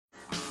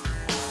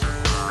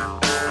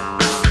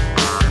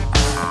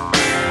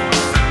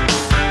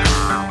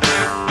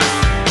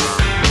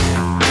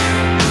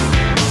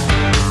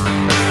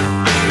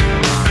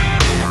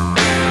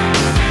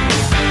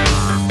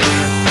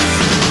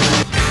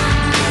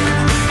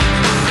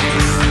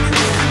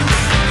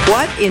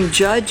What in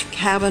Judge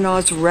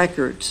Kavanaugh's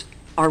records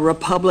are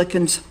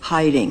Republicans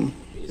hiding?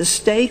 The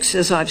stakes,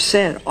 as I've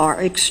said, are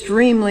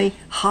extremely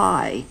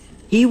high.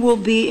 He will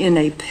be in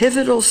a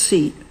pivotal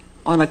seat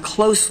on a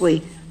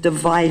closely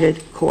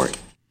divided court.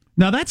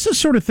 Now, that's the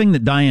sort of thing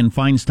that Dianne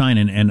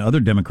Feinstein and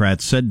other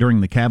Democrats said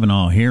during the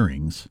Kavanaugh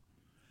hearings.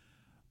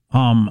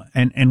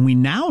 And we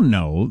now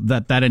know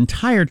that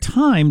entire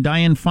time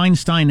Dianne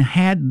Feinstein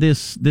had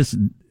this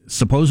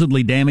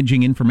supposedly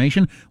damaging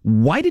information.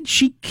 Why did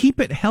she keep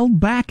it held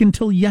back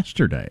until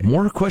yesterday?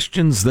 More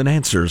questions than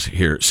answers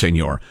here,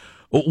 senor.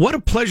 What a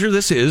pleasure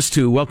this is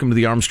to welcome to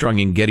the Armstrong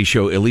and Getty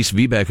Show Elise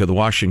Viebeck of the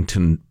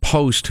Washington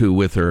Post, who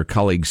with her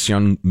colleague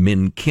Seung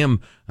Min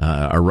Kim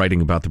are writing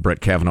about the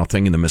Brett Kavanaugh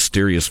thing in the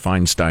mysterious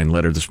Feinstein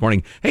letter this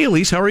morning. Hey,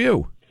 Elise, how are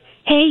you?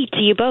 Hey, to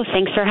you both.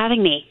 Thanks for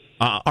having me.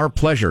 Our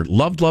pleasure.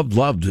 Loved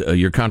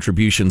your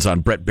contributions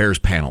on Brett Baer's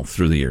panel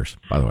through the years,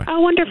 by the way. Oh,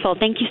 wonderful.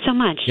 Thank you so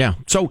much. Yeah.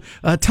 So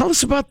tell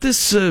us about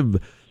this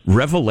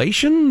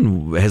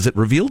revelation. Has it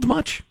revealed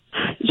much?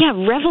 Yeah,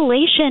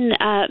 revelation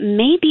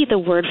may be the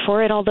word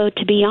for it, although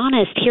to be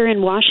honest, here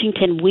in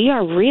Washington, we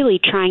are really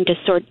trying to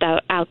sort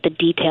out the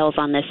details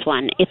on this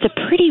one. It's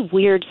a pretty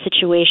weird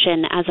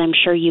situation, as I'm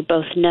sure you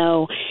both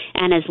know,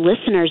 and as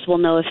listeners will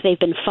know if they've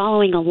been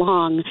following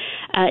along.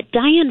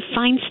 Dianne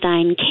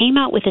Feinstein came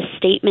out with a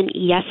statement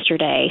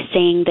yesterday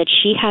saying that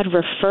she had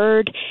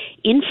referred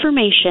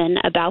information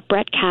about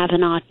Brett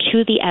Kavanaugh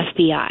to the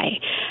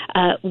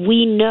FBI.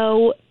 We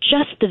know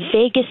just the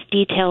vaguest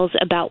details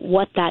about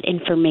what that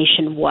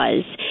information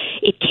was.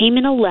 It came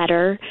in a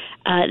letter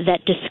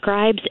that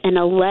describes an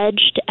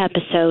alleged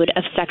episode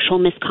of sexual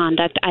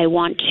misconduct. I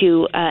want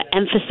to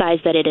emphasize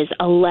that it is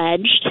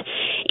alleged,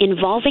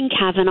 involving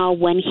Kavanaugh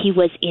when he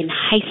was in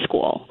high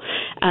school.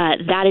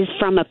 That is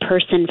from a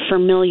person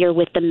familiar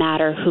with the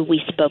matter who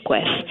we spoke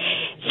with.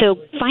 So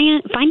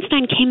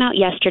Feinstein came out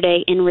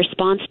yesterday in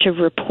response to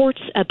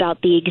reports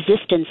about the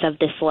existence of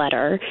this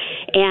letter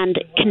and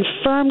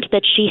confirmed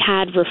that she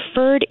had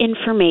referred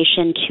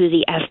information to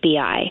the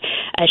FBI.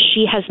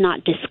 She has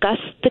not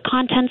discussed the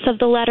contents of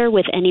the letter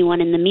with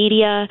anyone in the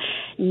media.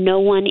 No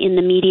one in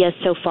the media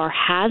so far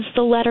has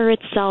the letter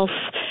itself.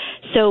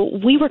 So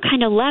we were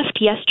kind of left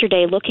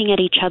yesterday looking at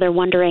each other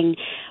wondering,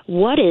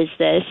 what is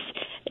this?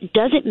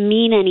 Does it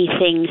mean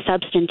anything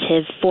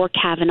substantive for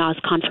Kavanaugh's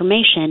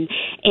confirmation?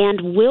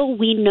 And will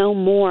we know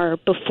more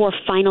before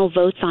final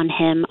votes on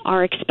him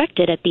are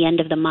expected at the end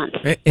of the month?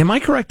 Am I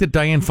correct that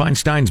Dianne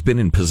Feinstein's been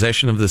in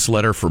possession of this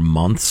letter for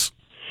months?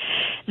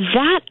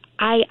 That,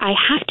 I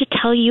have to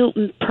tell you,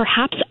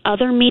 perhaps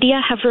other media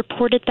have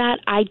reported that.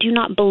 I do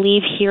not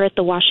believe here at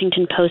the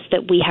Washington Post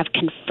that we have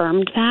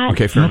confirmed that.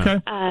 Okay, fair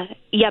enough.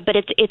 Yeah, but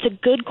it's a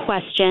good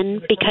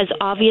question because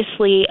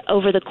obviously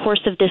over the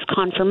course of this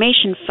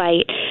confirmation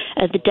fight,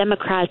 the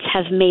Democrats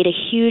have made a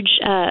huge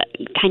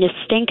kind of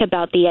stink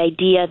about the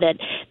idea that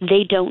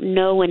they don't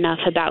know enough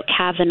about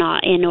Kavanaugh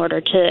in order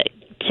to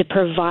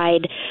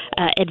provide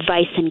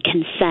advice and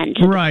consent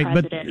to the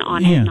president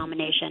on his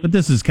nomination. But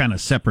this is kind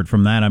of separate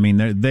from that. I mean,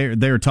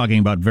 they're talking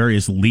about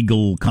various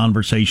legal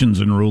conversations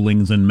and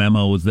rulings and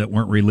memos that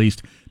weren't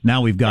released.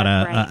 Now we've got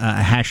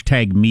a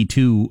hashtag Me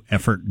Too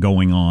effort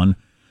going on.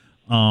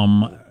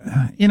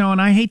 And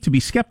I hate to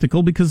be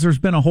skeptical because there's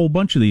been a whole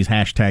bunch of these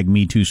hashtag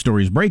Me Too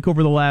stories break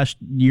over the last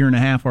year and a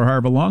half or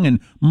however long, and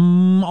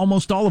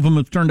almost all of them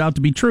have turned out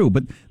to be true.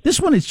 But this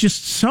one is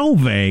just so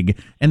vague,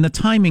 and the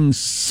timing's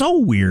so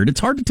weird,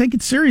 it's hard to take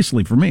it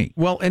seriously for me.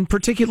 Well, and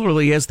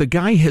particularly as the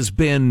guy has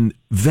been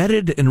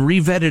vetted and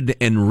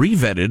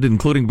revetted,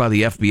 including by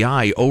the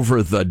FBI,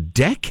 over the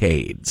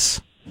decades.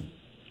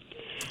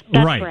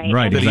 That's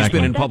right. That he's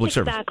been in public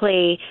service.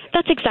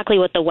 That's exactly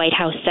what the White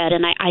House said,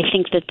 and I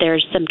think that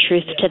there's some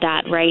truth to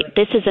that, right?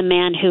 This is a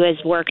man who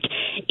has worked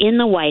in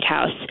the White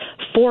House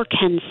for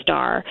Ken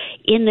Starr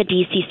in the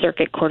D.C.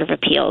 Circuit Court of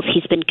Appeals.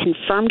 He's been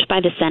confirmed by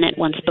the Senate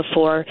once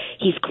before.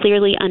 He's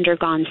clearly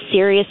undergone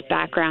serious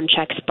background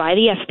checks by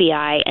the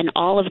FBI, and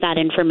all of that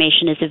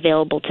information is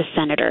available to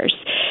senators.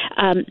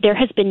 There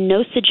has been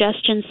no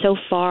suggestion so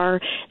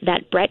far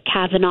that Brett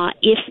Kavanaugh,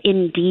 if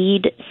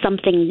indeed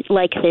something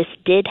like this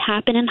did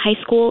happen in high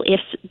school, if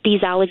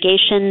these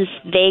allegations,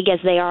 vague as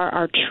they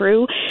are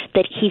true,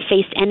 that he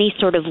faced any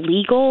sort of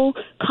legal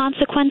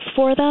consequence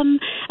for them.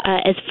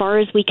 As far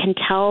as we can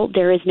tell,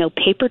 there is no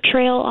paper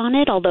trail on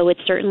it, although it's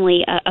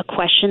certainly a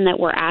question that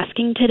we're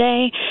asking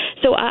today.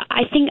 So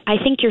I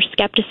think your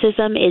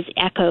skepticism is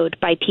echoed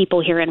by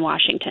people here in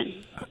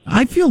Washington.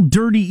 I feel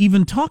dirty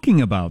even talking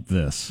about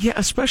this. Yeah,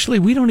 especially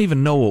we don't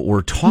even know what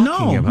we're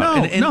talking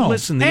about. No.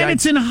 Listen,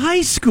 it's in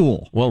high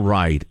school. Well,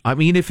 right. I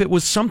mean, if it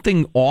was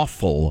something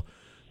awful,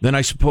 then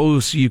I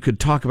suppose you could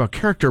talk about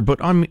character. But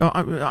I'm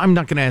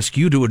not going to ask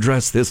you to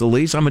address this,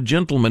 Elise. I'm a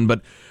gentleman.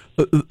 But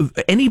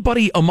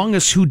anybody among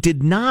us who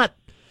did not,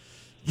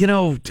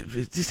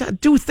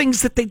 do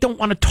things that they don't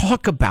want to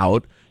talk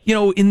about,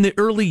 in the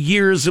early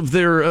years of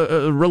their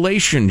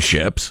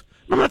relationships.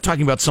 I'm not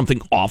talking about something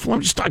awful.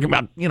 I'm just talking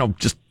about,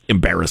 just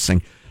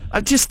embarrassing.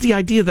 Just the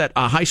idea that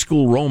a high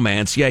school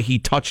romance, he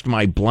touched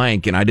my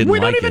blank and I didn't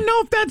like it. We don't even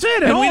know if that's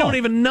it at all. We don't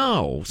even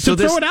know. So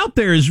throw it out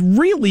there is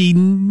really,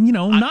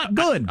 not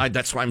good.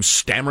 That's why I'm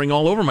stammering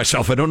all over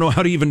myself. I don't know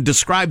how to even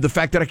describe the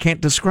fact that I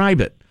can't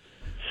describe it.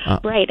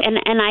 Right,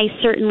 and I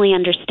certainly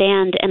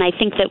understand, and I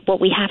think that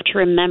what we have to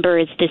remember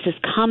is this is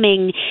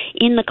coming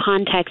in the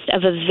context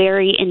of a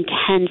very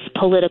intense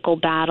political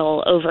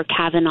battle over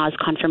Kavanaugh's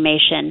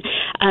confirmation.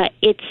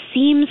 It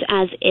seems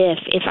as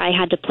if I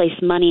had to place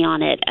money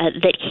on it,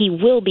 that he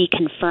will be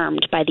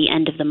confirmed by the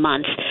end of the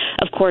month.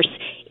 Of course,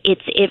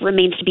 it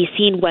remains to be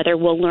seen whether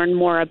we'll learn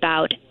more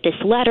about this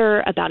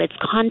letter, about its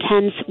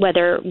contents,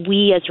 whether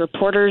we as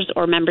reporters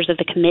or members of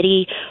the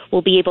committee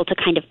will be able to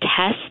kind of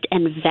test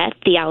and vet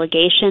the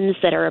allegations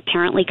that are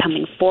apparently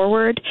coming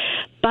forward.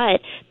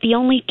 But the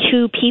only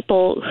two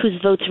people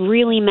whose votes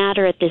really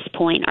matter at this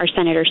point are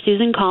Senator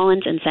Susan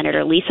Collins and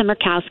Senator Lisa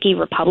Murkowski,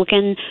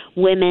 Republican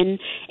women,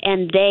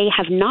 and they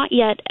have not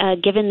yet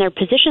given their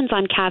positions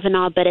on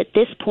Kavanaugh, but at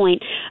this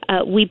point,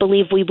 we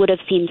believe we would have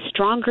seen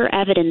stronger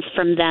evidence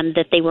from them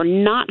that they were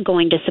not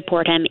going to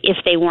support him if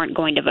they weren't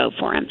going to vote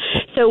for him.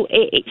 So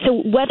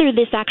whether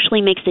this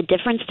actually makes a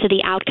difference to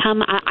the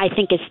outcome, I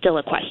think is still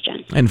a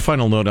question. And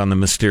final note on the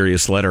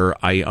mysterious letter,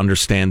 I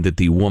understand that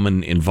the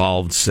woman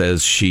involved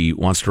says she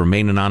wants to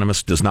remain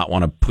anonymous, does not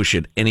want to push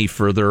it any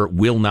further,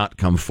 will not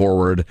come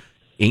forward,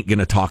 ain't going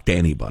to talk to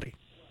anybody.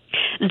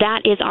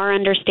 That is our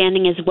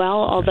understanding as well,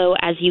 although,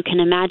 as you can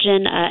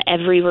imagine,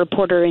 every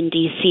reporter in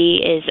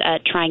D.C. is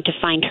trying to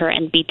find her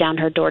and beat down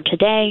her door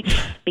today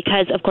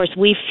because, of course,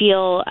 we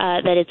feel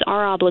that it's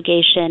our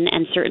obligation,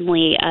 and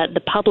certainly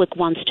the public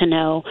wants to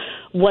know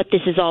what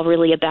this is all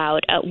really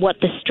about, what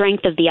the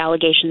strength of the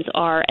allegations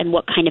are, and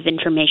what kind of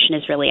information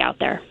is really out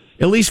there.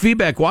 Elise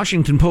Viebeck,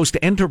 Washington Post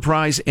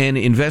Enterprise and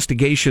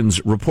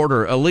Investigations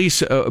reporter.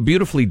 Elise,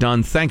 beautifully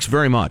done. Thanks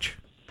very much.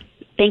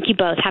 Thank you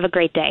both. Have a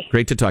great day.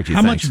 Great to talk to you.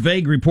 How Thanks. much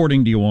vague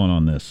reporting do you want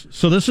on this?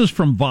 So this is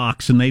from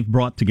Vox, and they've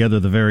brought together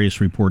the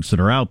various reports that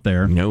are out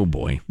there. No,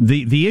 boy.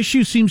 The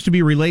issue seems to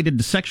be related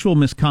to sexual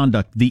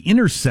misconduct. The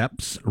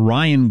Intercept's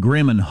Ryan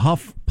Grimm and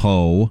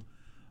HuffPo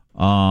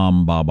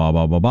had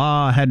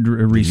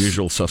the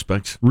usual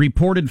suspects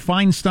reported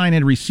Feinstein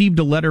had received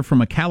a letter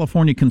from a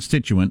California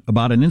constituent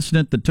about an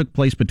incident that took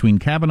place between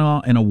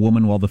Kavanaugh and a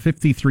woman while the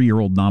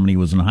 53-year-old nominee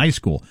was in high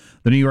school.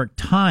 The New York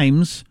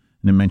Times,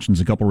 and it mentions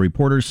a couple of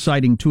reporters,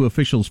 citing two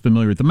officials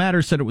familiar with the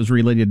matter, said it was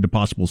related to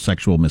possible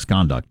sexual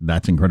misconduct.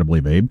 That's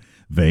incredibly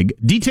vague.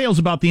 Details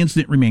about the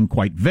incident remain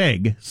quite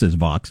vague, says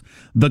Vox.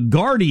 The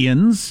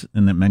Guardians,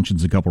 and that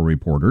mentions a couple of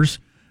reporters.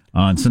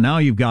 And so now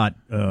you've got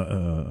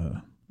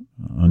a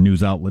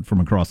news outlet from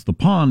across the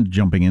pond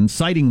jumping in,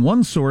 citing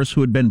one source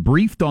who had been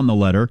briefed on the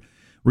letter,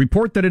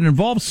 report that it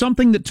involves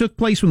something that took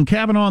place when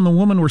Kavanaugh and the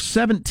woman were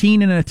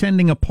 17 and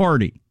attending a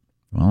party.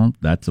 Well,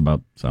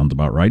 sounds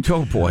about right.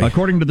 Oh, boy.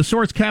 According to the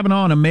source,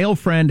 Kavanaugh and a male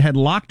friend had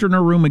locked her in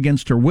her room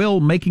against her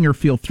will, making her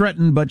feel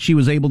threatened, but she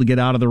was able to get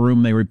out of the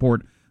room, they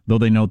report, though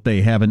they note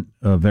they haven't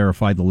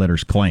verified the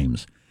letter's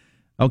claims.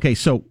 Okay,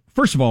 so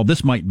first of all,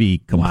 this might be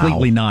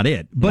completely not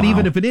it. But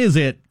even if it is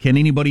it, can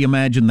anybody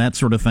imagine that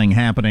sort of thing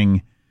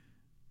happening?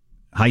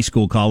 High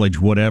school, college,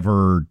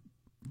 whatever,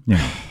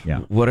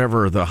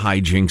 whatever the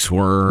hijinks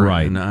were.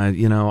 Right. And,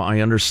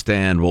 I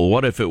understand. Well,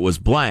 what if it was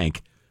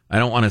blank? I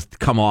don't want to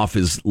come off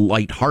as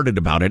lighthearted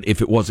about it if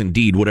it was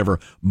indeed whatever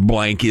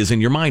blank is in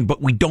your mind,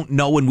 but we don't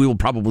know and we will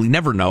probably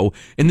never know.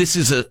 And this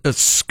is a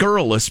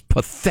scurrilous,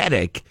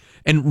 pathetic,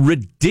 and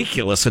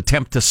ridiculous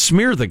attempt to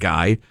smear the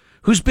guy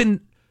who's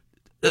been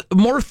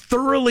more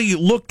thoroughly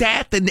looked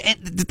at than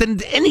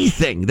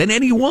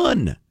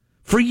anyone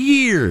for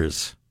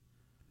years.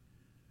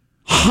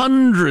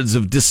 Hundreds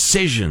of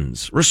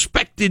decisions,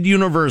 respected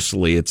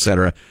universally,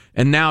 etc.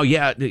 And now,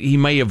 he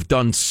may have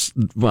done,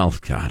 well,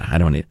 God,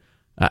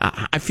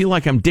 I feel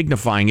like I'm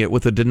dignifying it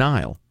with a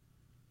denial.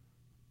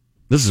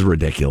 This is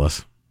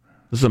ridiculous.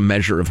 This is a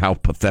measure of how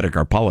pathetic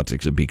our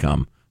politics have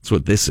become. That's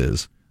what this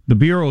is. The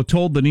Bureau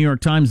told the New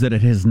York Times that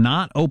it has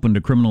not opened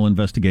a criminal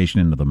investigation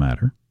into the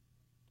matter.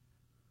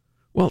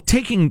 Well,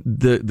 taking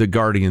the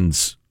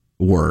Guardian's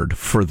word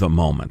for the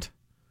moment.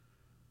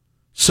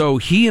 So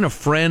he and a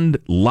friend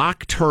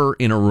locked her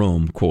in a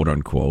room, quote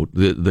unquote.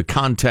 The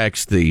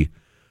context, the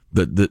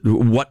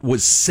what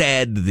was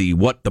said,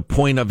 what the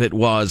point of it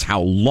was,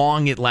 how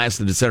long it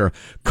lasted, etc.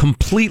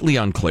 Completely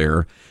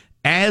unclear.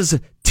 As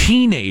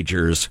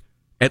teenagers,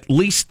 at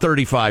least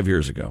 35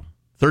 years ago,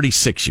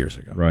 36 years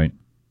ago. Right.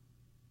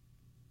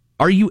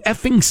 Are you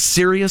effing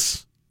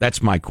serious?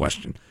 That's my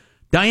question.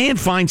 Dianne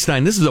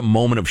Feinstein, this is a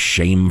moment of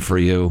shame for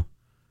you.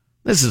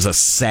 This is a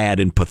sad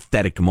and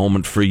pathetic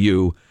moment for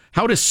you.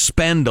 How to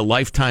spend a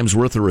lifetime's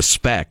worth of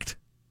respect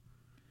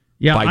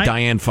by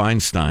Dianne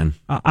Feinstein.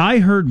 I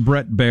heard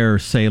Brett Baer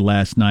say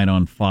last night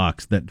on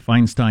Fox that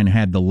Feinstein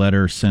had the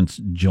letter since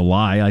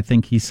July, I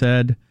think he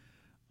said.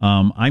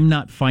 I'm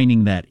not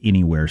finding that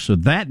anywhere. So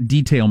that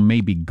detail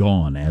may be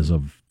gone as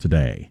of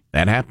today.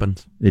 That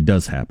happens. It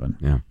does happen.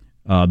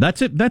 Yeah.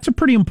 That's it. That's a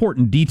pretty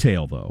important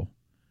detail, though.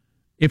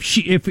 If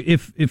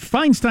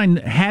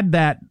Feinstein had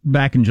that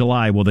back in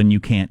July, well, then you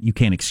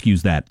can't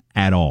excuse that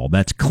at all.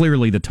 That's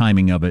clearly the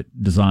timing of it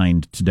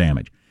designed to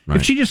damage. Right.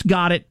 If she just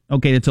got it,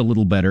 okay, it's a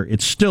little better.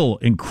 It's still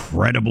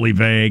incredibly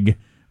vague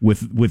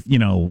with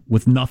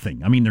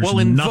nothing. I mean, there's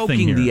nothing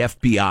invoking here. The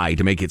FBI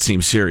to make it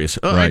seem serious.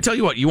 Right. I tell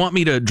you what, you want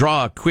me to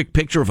draw a quick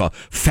picture of a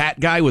fat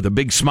guy with a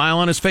big smile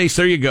on his face?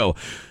 There you go.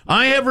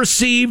 I have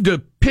received a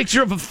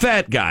picture of a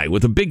fat guy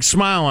with a big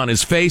smile on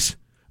his face.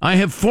 I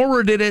have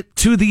forwarded it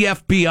to the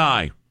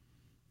FBI.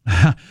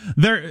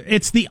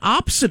 It's the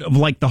opposite of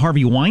like the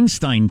Harvey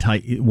Weinstein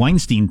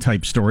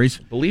type stories.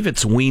 I believe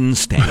it's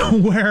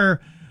Weinstein.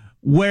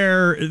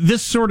 where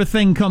this sort of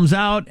thing comes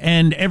out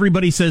and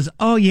everybody says,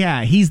 "Oh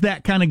yeah, he's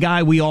that kind of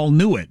guy. We all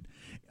knew it,"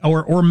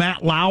 or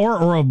Matt Lauer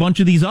or a bunch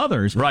of these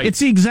others. Right. It's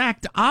the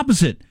exact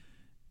opposite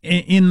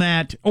in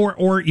that,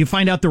 or you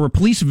find out there were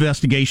police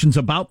investigations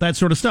about that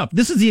sort of stuff.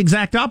 This is the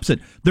exact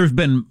opposite. There's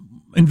been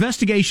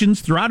investigations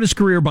throughout his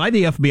career by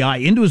the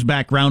FBI into his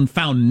background,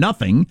 found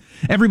nothing.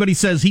 Everybody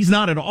says he's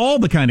not at all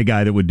the kind of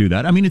guy that would do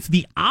that. I mean, it's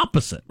the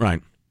opposite.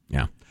 Right.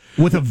 Yeah.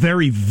 With a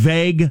very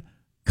vague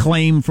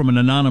claim from an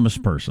anonymous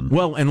person.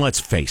 Well, and let's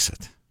face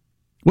it.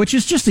 Which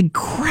is just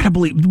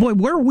incredibly, boy,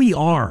 where we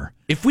are.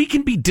 If we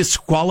can be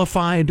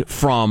disqualified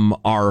from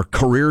our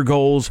career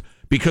goals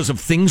because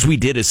of things we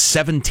did as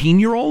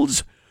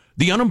 17-year-olds,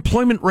 the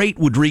unemployment rate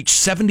would reach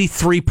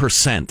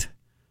 73%.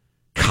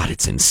 God,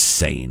 it's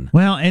insane.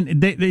 Well,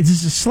 and it's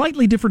a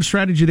slightly different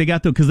strategy they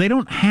got, though, because they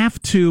don't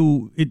have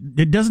to,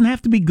 it doesn't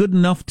have to be good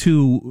enough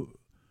to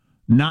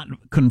not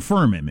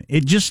confirm him.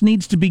 It just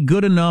needs to be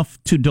good enough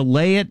to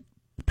delay it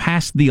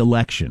past the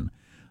election.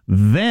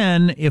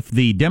 Then, if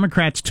the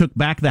Democrats took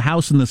back the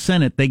House and the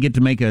Senate, they get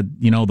to make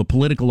the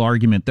political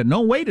argument that,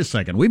 no, wait a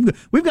second,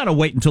 we've got to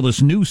wait until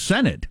this new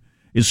Senate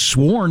is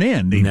sworn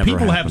in. The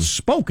people have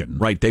spoken.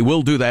 Right, they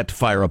will do that to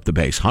fire up the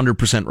base.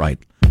 100% right.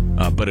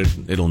 But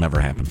it'll never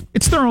happen.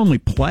 It's their only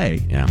play,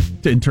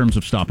 in terms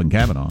of stopping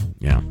Kavanaugh.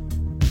 Yeah.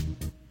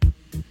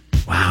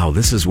 Wow,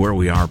 this is where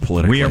we are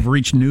politically. We have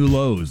reached new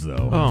lows,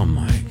 though. Oh,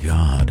 my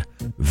God.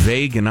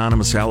 Vague,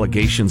 anonymous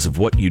allegations of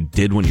what you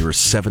did when you were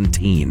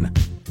 17.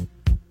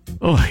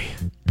 Oy.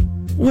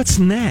 What's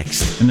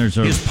next? And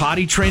his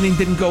potty training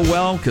didn't go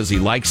well because he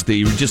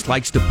just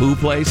likes to poo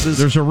places.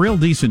 There's a real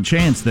decent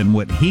chance then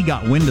when he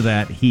got wind of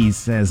that, he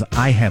says,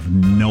 I have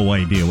no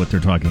idea what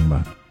they're talking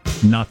about.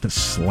 Not the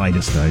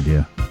slightest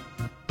idea.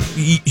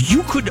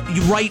 You could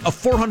write a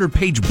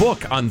 400-page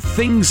book on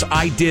things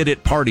I did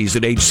at parties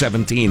at age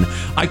 17.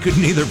 I could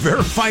neither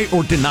verify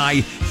or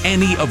deny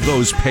any of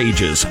those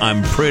pages.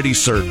 I'm pretty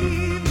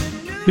certain.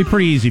 It'd be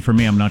pretty easy for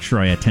me. I'm not sure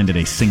I attended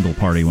a single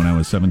party when I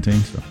was 17.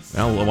 So.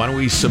 Well, why don't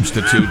we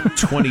substitute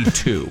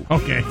 22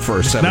 okay.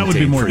 for 17? That would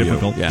be more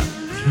difficult. Yeah.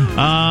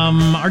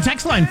 Our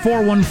text line,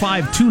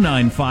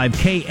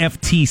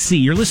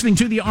 415-295-KFTC. You're listening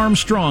to the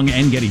Armstrong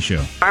and Getty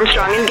Show.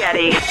 Armstrong and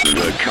Getty.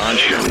 The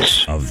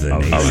conscience of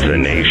the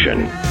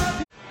nation.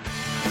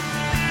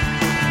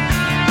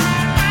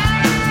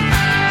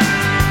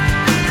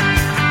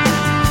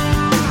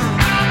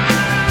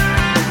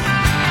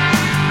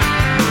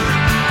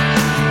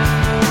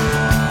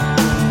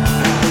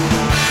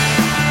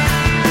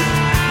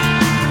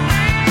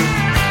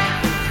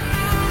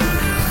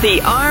 The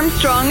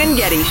Armstrong and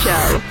Getty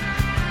Show.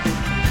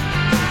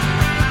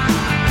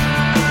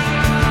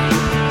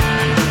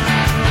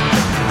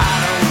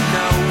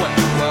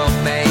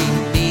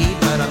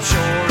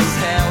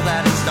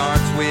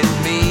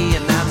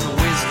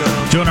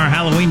 Doing our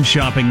Halloween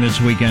shopping this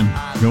weekend.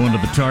 Going to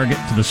the Target,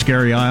 to the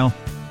scary aisle,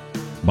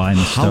 buying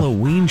the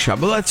Halloween shop.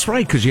 Well, that's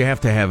right, because you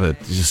have to have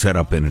it set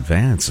up in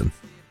advance and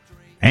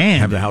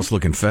have the house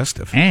looking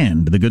festive.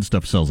 And the good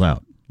stuff sells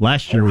out.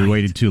 Last year we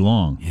waited too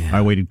long. Yeah.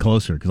 I waited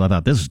closer because I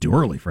thought this is too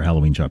early for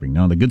Halloween shopping.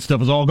 No, the good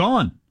stuff is all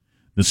gone.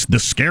 The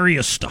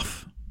scariest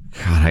stuff.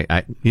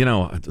 God,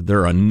 there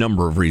are a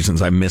number of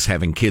reasons I miss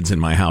having kids in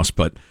my house,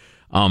 but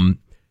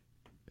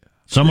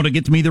someone to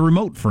get to me the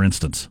remote, for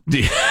instance.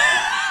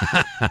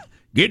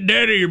 Get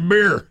daddy your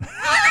beer.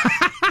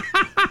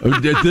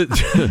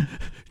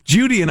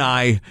 Judy and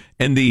I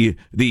and the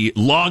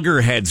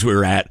loggerheads we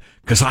were at,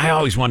 because I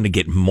always wanted to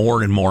get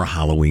more and more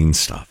Halloween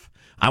stuff.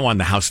 I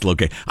wanted the house to look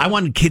good. I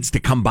wanted kids to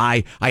come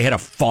by. I had a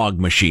fog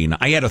machine.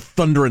 I had a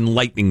thunder and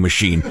lightning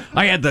machine.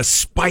 I had the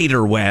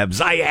spider webs.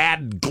 I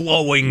had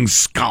glowing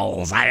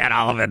skulls. I had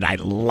all of it. I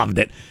loved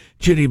it.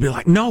 Judy would be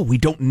like, no, we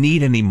don't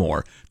need any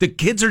more. The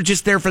kids are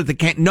just there for the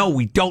camp. No,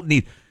 we don't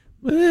need.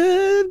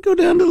 Go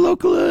down to the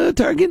local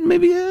Target and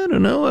maybe, I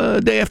don't know,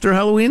 a day after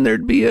Halloween,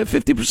 there'd be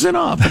 50%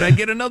 off. And I'd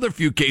get another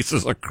few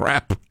cases of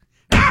crap.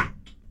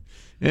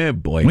 Yeah,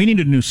 boy. We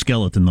needed a new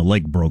skeleton. The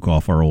leg broke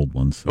off our old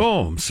ones.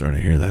 Oh, I'm sorry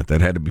to hear that.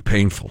 That had to be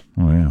painful.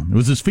 Oh, yeah. It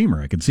was his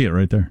femur. I could see it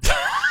right there.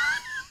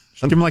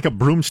 Give him like a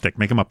broomstick.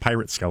 Make him a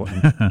pirate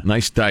skeleton.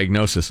 Nice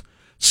diagnosis.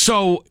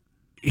 So,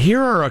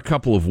 here are a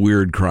couple of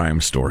weird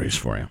crime stories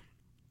for you.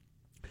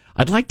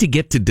 I'd like to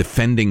get to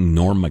defending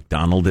Norm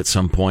MacDonald at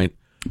some point.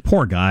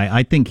 Poor guy.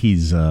 I think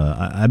he's,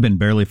 I've been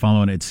barely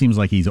following it. It seems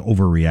like he's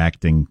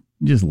overreacting.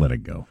 Just let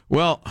it go.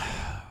 Well,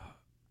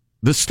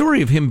 The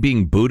story of him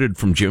being booted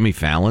from Jimmy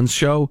Fallon's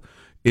show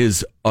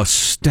is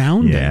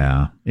astounding.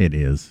 Yeah, it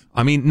is.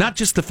 I mean, not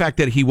just the fact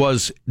that he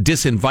was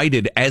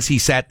disinvited as he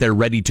sat there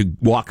ready to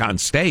walk on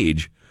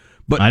stage,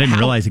 but I didn't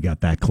realize he got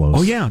that close.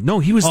 Oh, yeah. No,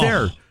 he was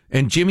there.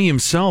 And Jimmy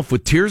himself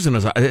with tears in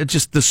his eyes.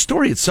 Just the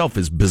story itself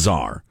is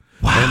bizarre.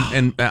 Wow.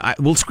 And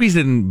we'll squeeze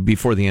it in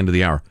before the end of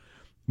the hour.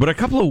 But a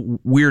couple of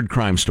weird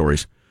crime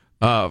stories.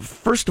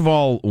 First of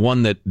all,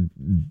 one that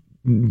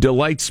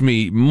delights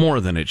me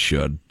more than it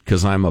should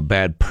because I'm a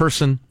bad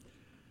person.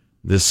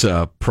 This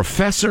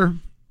professor,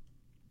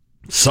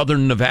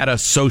 Southern Nevada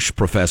Soch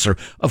professor,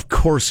 of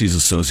course he's a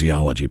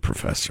sociology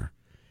professor.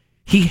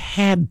 He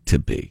had to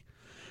be,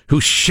 who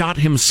shot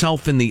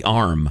himself in the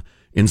arm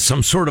in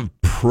some sort of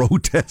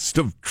protest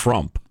of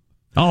Trump.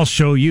 I'll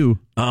show you.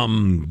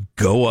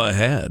 Go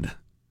ahead.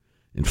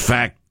 In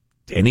fact,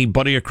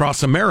 anybody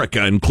across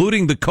America,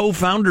 including the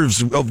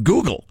co-founders of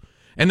Google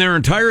and their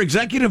entire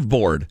executive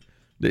board,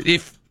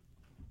 if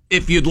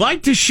you'd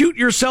like to shoot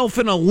yourself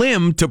in a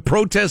limb to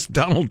protest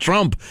Donald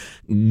Trump,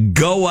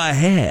 go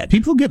ahead.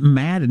 People get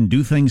mad and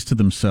do things to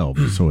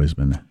themselves. It's always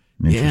been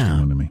an interesting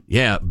one to me.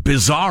 Yeah,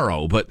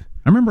 bizarro, but...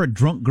 I remember a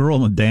drunk girl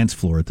on the dance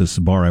floor at this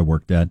bar I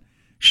worked at.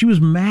 She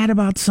was mad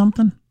about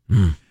something,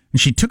 and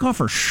she took off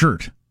her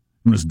shirt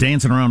and was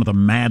dancing around with a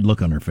mad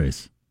look on her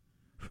face.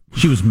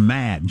 She was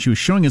mad, and she was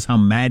showing us how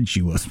mad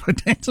she was by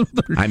dancing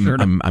with her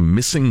shirt. I'm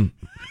missing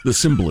the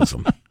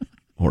symbolism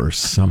or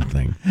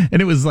something.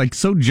 And it was like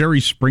so Jerry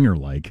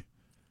Springer-like.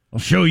 I'll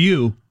show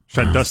you.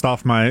 Should I dust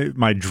off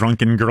my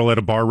drunken girl at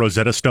a bar,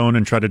 Rosetta Stone,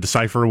 and try to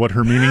decipher what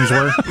her meanings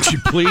were?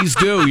 Please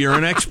do. You're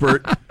an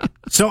expert.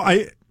 So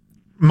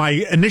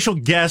my initial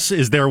guess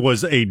is there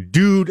was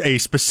a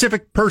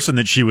specific person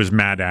that she was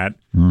mad at,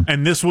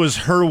 and this was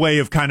her way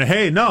of kind of,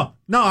 hey, no,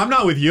 I'm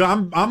not with you.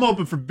 I'm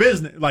open for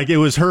business. Like it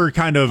was her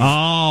kind of.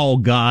 Oh,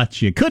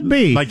 gotcha. Could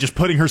be like just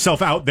putting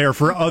herself out there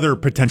for other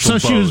potential.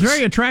 So she was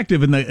very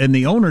attractive, and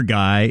the owner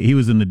guy, he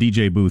was in the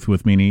DJ booth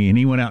with me, and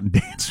he went out and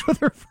danced with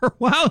her for a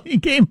while. He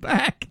came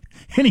back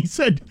and he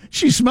said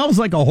she smells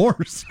like a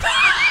horse.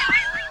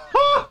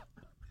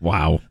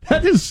 Wow,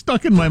 that is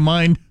stuck in my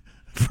mind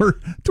for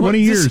 20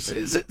 years.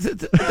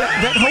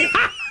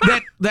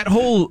 That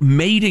whole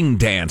mating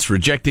dance,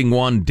 rejecting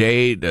one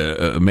date,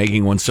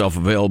 making oneself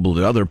available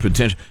to other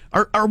potential.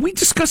 Are we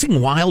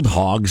discussing wild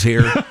hogs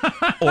here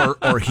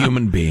or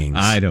human beings?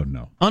 I don't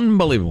know.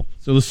 Unbelievable.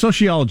 So the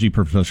sociology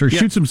professor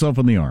shoots himself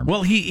in the arm.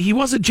 Well, he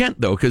was a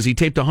gent, though, because he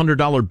taped a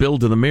 $100 bill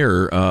to the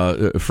mirror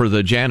for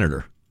the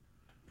janitor.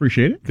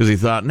 Appreciate it. Because he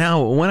thought,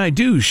 now, when I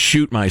do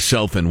shoot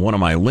myself in one of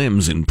my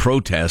limbs in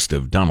protest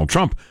of Donald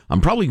Trump, I'm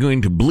probably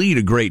going to bleed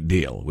a great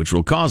deal, which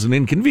will cause an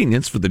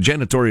inconvenience for the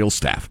janitorial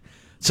staff.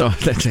 So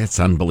that's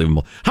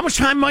unbelievable. How much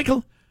time,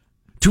 Michael?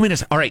 2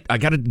 minutes. All right, I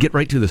got to get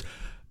right to this.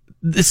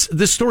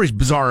 This story's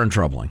bizarre and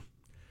troubling.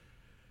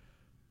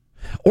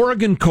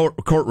 Oregon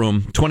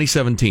courtroom,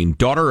 2017.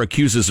 Daughter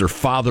accuses her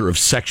father of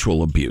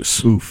sexual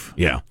abuse. Oof.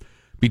 Yeah.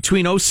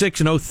 Between 2006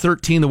 and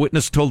 2013, the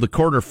witness told the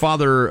court her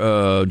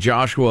father,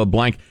 Joshua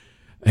Blank,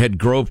 had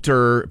groped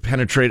her,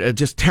 penetrated.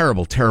 Just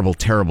terrible, terrible,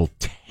 terrible,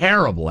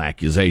 terrible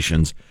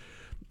accusations.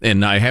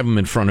 And I have them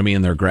in front of me,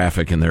 and they're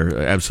graphic, and they're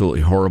absolutely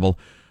horrible.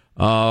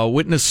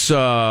 Witness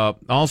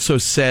also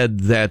said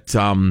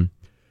that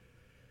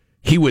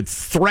he would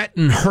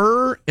threaten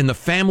her and the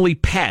family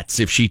pets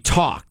if she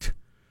talked.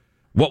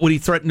 What would he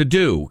threaten to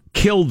do?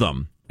 Kill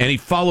them. And he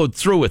followed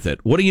through with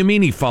it. What do you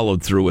mean he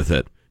followed through with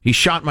it? He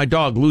shot my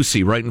dog,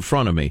 Lucy, right in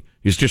front of me.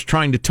 He was just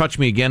trying to touch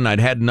me again, and I'd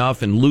had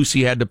enough, and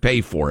Lucy had to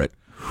pay for it.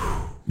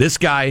 This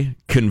guy,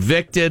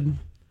 convicted,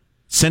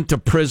 sent to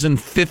prison,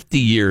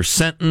 50-year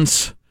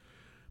sentence.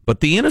 But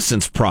the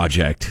Innocence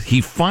Project, he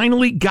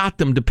finally got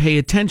them to pay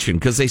attention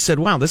because they said,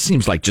 wow, this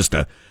seems like just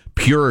a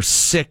pure,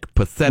 sick,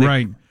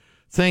 pathetic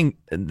thing.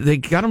 They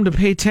got him to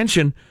pay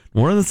attention.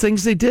 One of the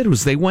things they did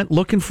was they went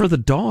looking for the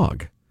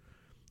dog.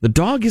 The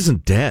dog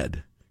isn't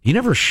dead. He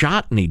never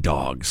shot any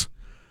dogs.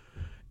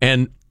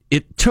 And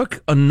it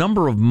took a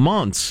number of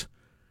months,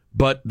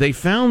 but they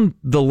found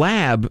the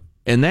lab,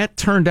 and that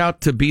turned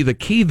out to be the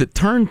key that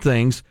turned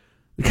things.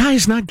 The guy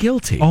is not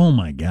guilty. Oh,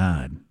 my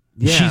God.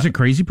 Yeah. She's a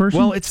crazy person?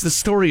 Well, it's the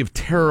story of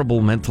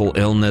terrible mental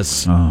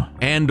illness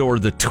and or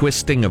the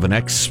twisting of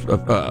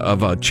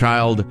of a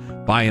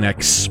child by an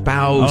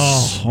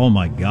ex-spouse. Oh,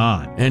 my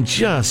God. And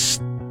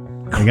just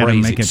crazy. I got to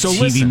make a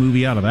TV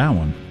movie out of that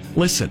one.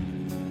 Listen.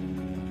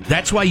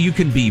 That's why you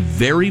can be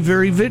very,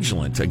 very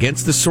vigilant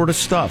against this sort of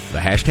stuff. The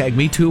hashtag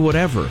 #MeToo,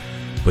 whatever.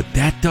 But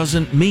that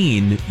doesn't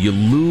mean you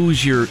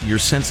lose your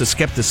sense of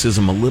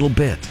skepticism a little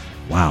bit.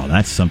 Wow,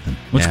 that's something.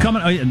 What's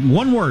coming?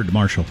 One word,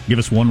 Marshall. Give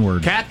us one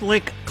word.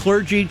 Catholic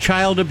clergy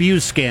child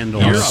abuse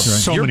scandal.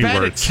 You're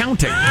bad at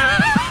counting.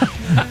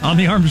 On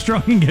the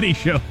Armstrong and Getty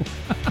Show.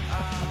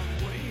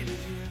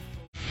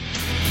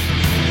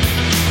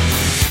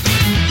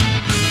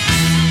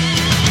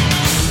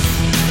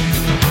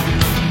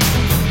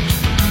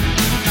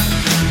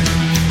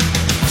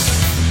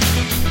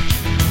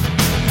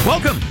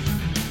 Welcome.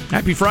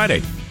 Happy Friday.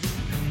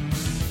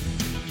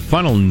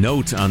 Final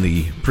note on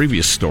the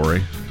previous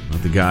story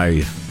of the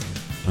guy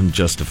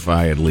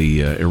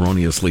unjustifiably,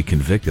 erroneously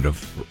convicted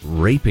of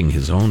raping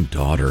his own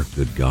daughter.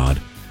 Good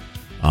God.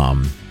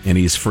 And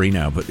he's free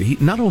now. But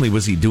not only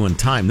was he doing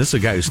time, this is a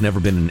guy who's never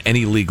been in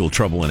any legal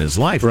trouble in his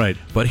life. Right.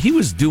 But he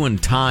was doing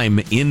time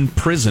in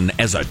prison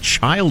as a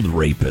child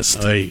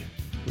rapist,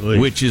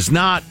 which is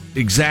not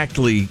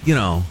exactly,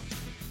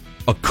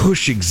 a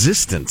cush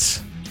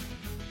existence.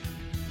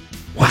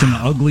 Wow. It's an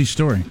ugly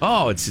story.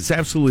 Oh, it's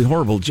absolutely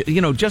horrible.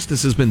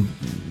 Justice has been,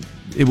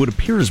 it would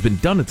appear, has been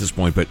done at this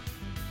point, but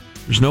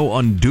there's no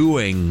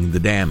undoing the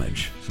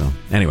damage. So,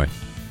 anyway.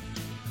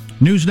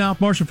 News now,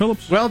 Marshall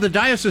Phillips. Well, the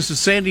Diocese of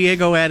San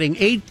Diego adding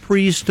 8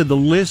 priests to the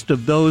list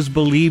of those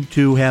believed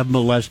to have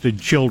molested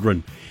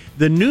children.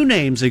 The new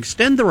names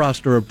extend the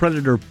roster of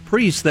predator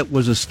priests that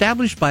was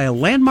established by a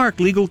landmark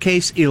legal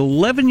case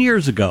 11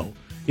 years ago.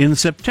 In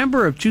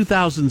September of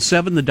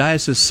 2007, the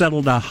diocese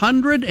settled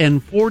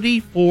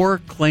 144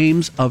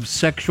 claims of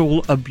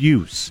sexual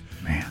abuse.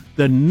 Man.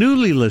 The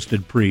newly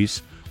listed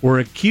priests were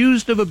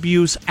accused of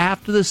abuse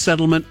after the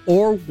settlement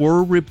or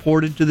were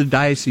reported to the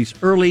diocese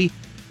earlier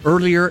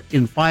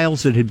in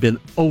files that had been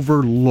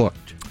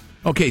overlooked.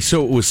 Okay,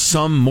 so it was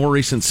some more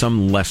recent,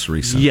 some less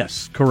recent.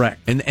 Yes,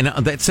 correct. And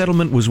that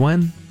settlement was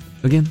when,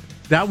 again?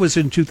 That was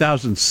in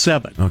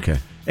 2007. Okay.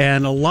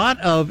 And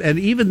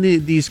even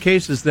these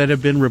cases that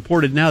have been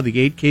reported now, the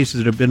 8 cases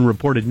that have been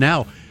reported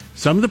now,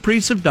 some of the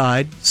priests have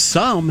died,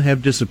 some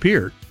have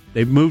disappeared.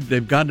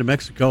 They've gone to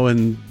Mexico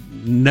and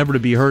never to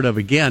be heard of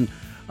again.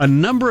 A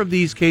number of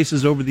these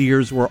cases over the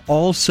years were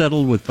all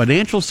settled with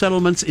financial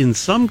settlements. In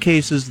some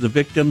cases, the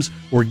victims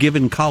were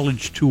given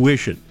college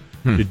tuition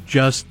to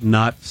just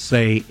not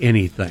say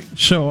anything.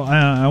 So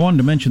I wanted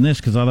to mention this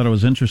because I thought it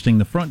was interesting.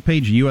 The front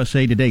page of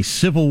USA Today,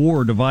 Civil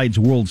War divides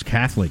world's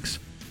Catholics.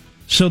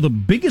 So the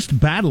biggest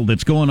battle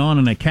that's going on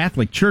in a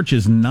Catholic church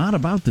is not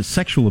about the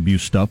sexual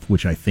abuse stuff,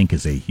 which I think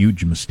is a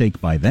huge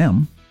mistake by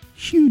them.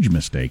 Huge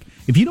mistake.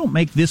 If you don't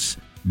make this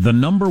the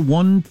number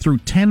 1 through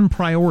 10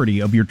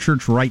 priority of your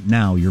church right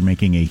now, you're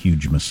making a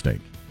huge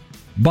mistake.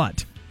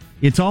 But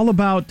it's all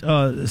about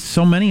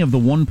so many of the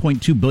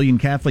 1.2 billion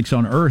Catholics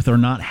on earth are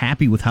not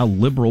happy with how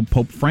liberal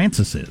Pope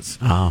Francis is.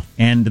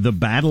 And the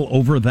battle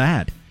over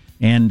that.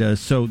 And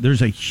so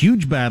there's a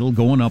huge battle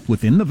going up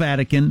within the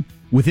Vatican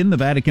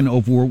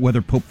over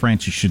whether Pope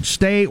Francis should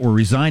stay or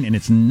resign. And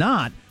it's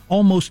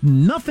almost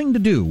nothing to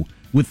do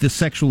with the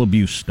sexual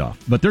abuse stuff.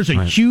 But there's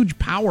a huge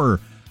power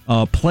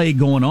play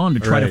going on to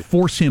try to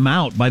force him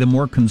out by the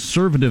more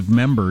conservative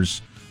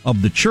members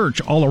of the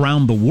church all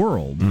around the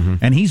world. Mm-hmm.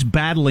 And he's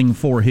battling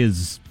for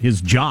his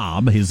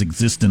job, his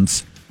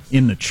existence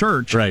in the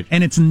church. Right.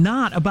 And it's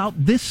not about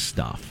this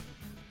stuff.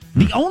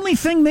 The only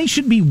thing they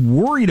should be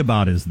worried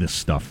about is this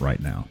stuff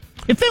right now.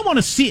 If they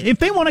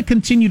want to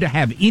continue to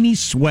have any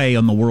sway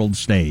on the world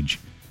stage,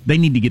 they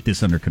need to get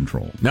this under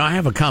control. Now, I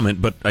have a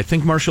comment, but I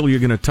think, Marshall, you're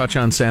going to touch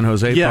on San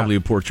Jose. Yeah. Probably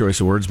a poor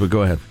choice of words, but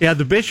go ahead. Yeah,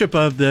 the bishop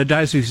of the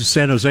Diocese of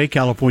San Jose,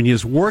 California,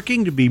 is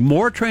working to be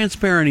more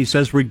transparent, he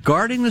says,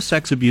 regarding the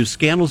sex abuse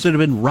scandals that have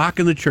been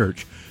rocking the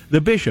church. The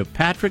bishop,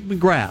 Patrick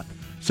McGrath,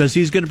 says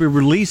he's going to be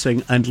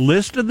releasing a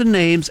list of the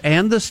names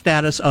and the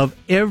status of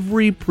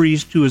every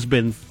priest who has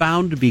been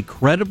found to be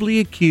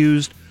credibly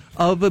accused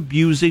of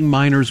abusing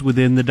minors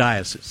within the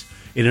diocese.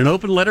 In an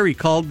open letter, he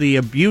called the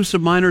abuse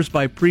of minors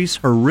by priests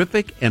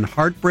horrific and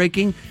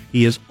heartbreaking.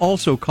 He is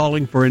also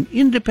calling for an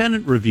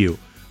independent review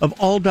of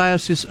all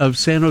Diocese of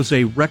San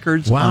Jose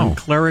records on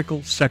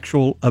clerical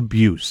sexual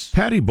abuse.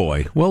 Patty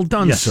boy, well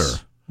done, Yes. sir.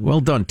 Well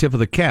done, tip of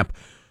the cap.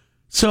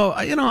 So,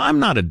 I'm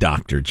not a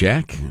doctor,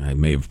 Jack. I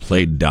may have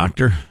played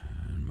doctor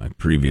in my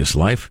previous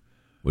life,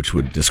 which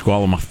would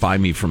disqualify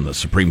me from the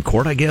Supreme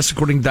Court, I guess,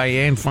 according to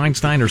Diane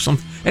Feinstein or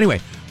something.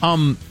 Anyway,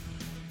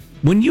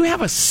 when you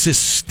have a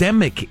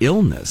systemic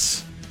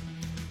illness,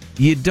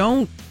 you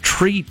don't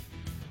treat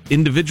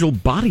individual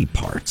body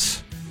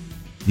parts.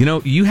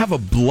 You have a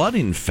blood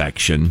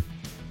infection,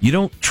 you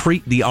don't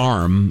treat the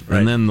arm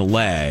and then the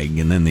leg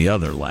and then the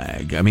other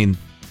leg. I mean,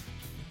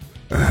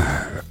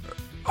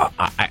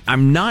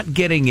 I'm not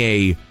getting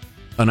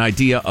an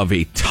idea of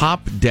a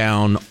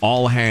top-down,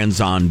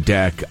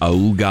 all-hands-on-deck,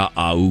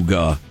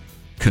 auga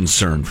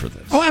concern for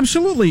this. Oh,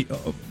 absolutely.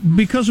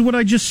 Because of what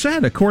I just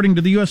said, according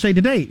to the USA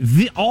Today,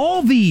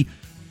 all the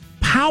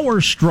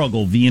power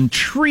struggle, the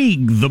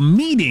intrigue, the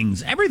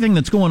meetings, everything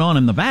that's going on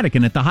in the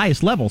Vatican at the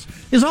highest levels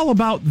is all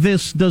about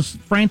this. Does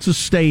Francis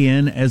stay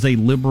in as a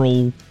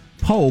liberal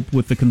pope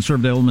with the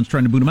conservative elements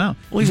trying to boot him out?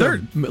 Well, he's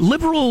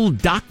liberal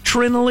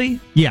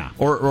doctrinally? Yeah.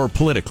 Or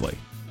politically?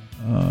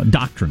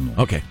 Doctrinally.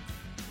 Okay.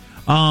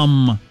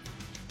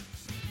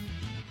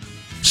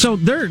 So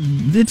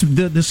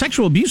the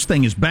sexual abuse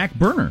thing is back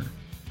burner,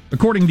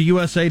 according to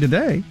USA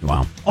Today.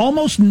 Wow.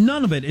 Almost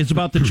none of it is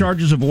about the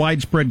charges of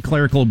widespread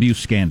clerical abuse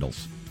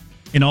scandals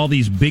in all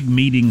these big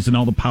meetings and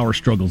all the power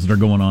struggles that are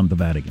going on at the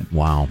Vatican.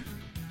 Wow.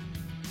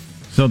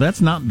 So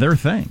that's not their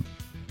thing.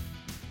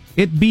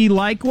 It'd be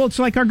like, it's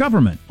like our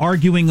government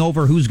arguing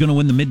over who's going to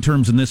win the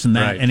midterms and this and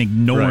that and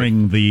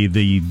ignoring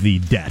the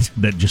debt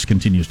that just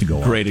continues to go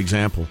up. Great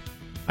example.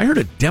 I heard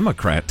a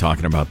Democrat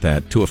talking about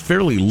that to a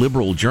fairly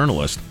liberal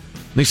journalist.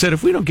 They said,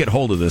 if we don't get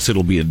hold of this,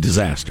 it'll be a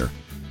disaster.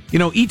 You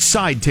know, each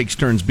side takes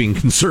turns being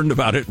concerned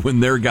about it when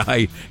their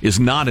guy is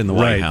not in the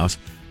White House.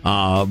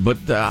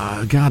 But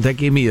God, that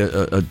gave me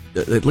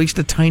at least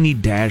a tiny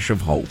dash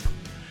of hope.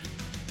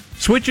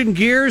 Switching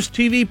gears,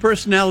 TV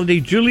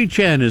personality Julie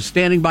Chen is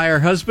standing by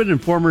her husband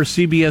and former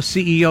CBS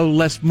CEO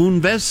Les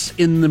Moonves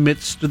in the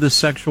midst of the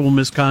sexual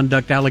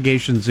misconduct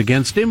allegations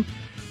against him.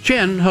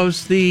 Chen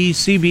hosts the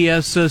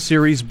CBS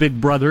series Big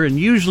Brother and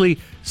usually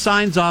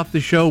signs off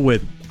the show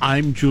with,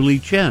 "I'm Julie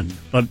Chen,"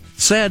 but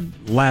said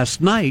last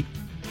night,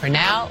 "For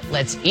now,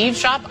 let's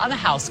eavesdrop on the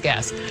house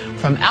guest.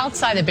 From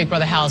outside the Big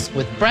Brother house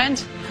with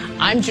Brent,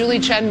 I'm Julie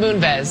Chen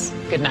Moonves.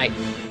 Good night."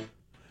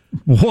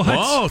 What?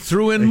 Oh,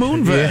 threw in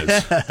Moonves.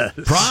 Yes.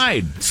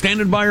 Pride,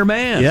 standing by her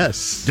man.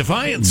 Yes.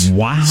 Defiance.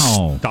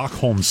 Wow.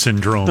 Stockholm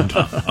syndrome.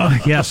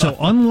 Yeah, so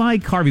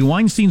unlike Harvey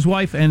Weinstein's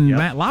wife and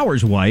Matt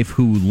Lauer's wife,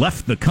 who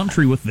left the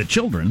country with the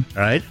children,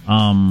 right?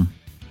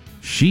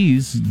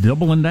 She's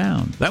doubling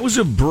down. That was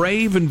a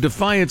brave and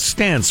defiant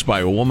stance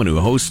by a woman who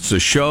hosts a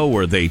show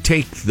where they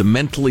take the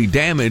mentally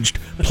damaged,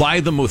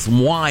 ply them with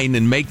wine,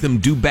 and make them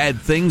do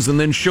bad things and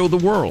then show the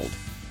world.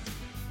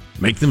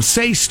 Make them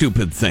say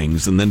stupid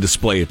things and then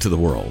display it to the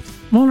world.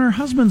 Well, her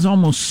husband's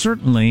almost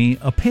certainly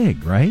a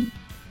pig, right?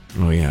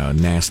 Oh, yeah, a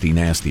nasty,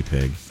 nasty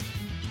pig.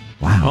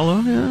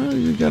 Wow. Well,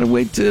 you got to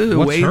wait to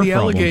weigh the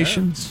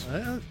allegations.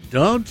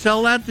 Don't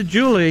tell that to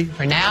Julie.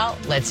 For now,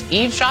 let's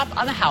eavesdrop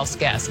on the house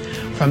guest.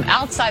 From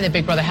outside the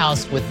Big Brother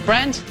house with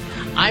Brent,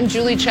 I'm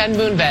Julie Chen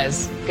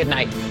Moonves. Good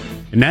night.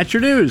 And that's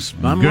your news.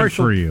 Good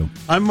for you.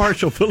 I'm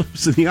Marshall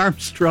Phillips in the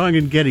Armstrong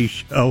and Getty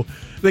Show,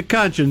 the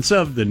conscience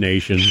of the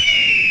nation.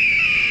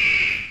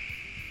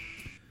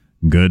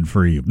 Good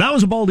for you. That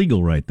was a bald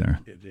eagle right there.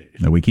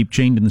 That we keep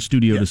chained in the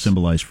studio to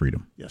symbolize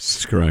freedom. Yes.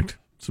 That's correct.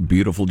 It's a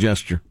beautiful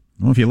gesture.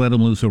 Well, if you let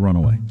him loose, he'll run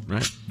away.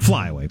 Right.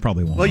 Fly away,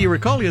 probably won't. Well, you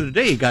recall the other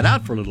day he got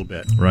out for a little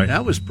bit. Right.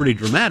 That was pretty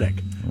dramatic.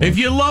 If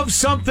you love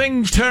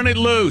something, turn it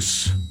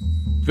loose.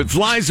 If it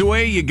flies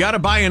away, you got to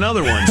buy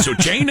another one, so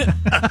chain it.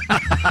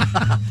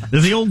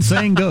 As the old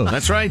saying goes.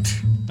 That's right.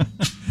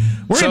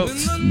 So,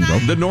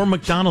 the Norm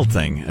MacDonald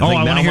thing. I think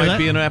I now hear might that.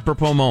 be an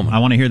apropos moment. I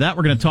want to hear that.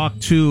 We're going to talk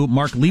to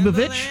Mark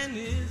Leibovich,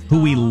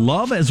 who we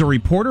love as a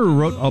reporter who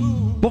wrote a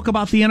book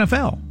about the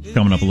NFL.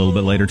 Coming up a little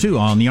bit later, too,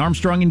 on the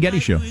Armstrong and Getty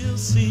Show.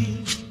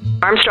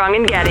 Armstrong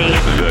and Getty.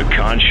 The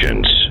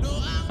conscience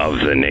of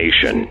the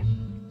nation.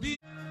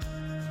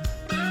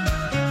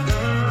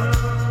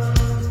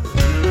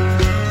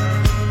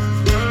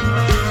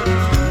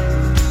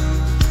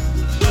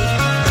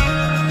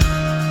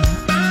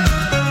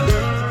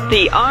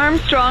 The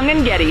Armstrong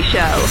and Getty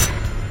Show.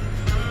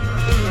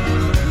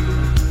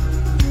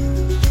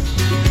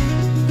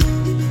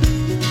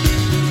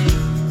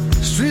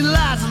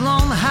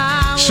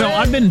 So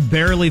I've been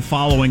barely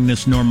following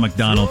this Norm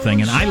MacDonald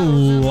thing, and I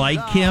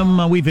like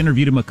him. We've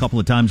interviewed him a couple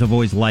of times. I've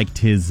always liked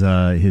his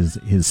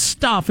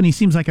stuff, and he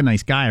seems like a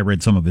nice guy. I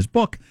read some of his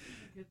book,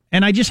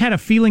 and I just had a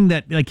feeling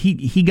that like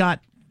he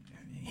got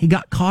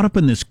caught up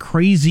in this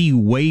crazy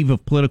wave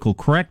of political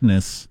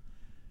correctness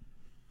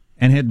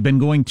and had been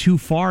going too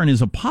far in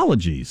his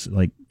apologies,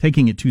 like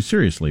taking it too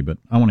seriously. But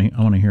I want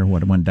to hear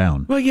what went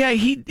down. Well, yeah,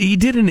 he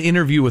did an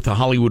interview with a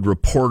Hollywood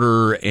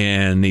Reporter,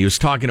 and he was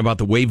talking about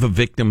the wave of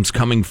victims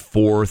coming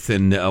forth.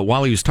 And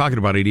while he was talking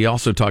about it, he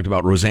also talked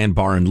about Roseanne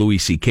Barr and Louis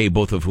C.K.,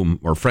 both of whom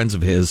are friends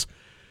of his,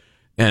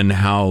 and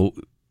how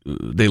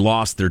they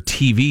lost their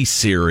TV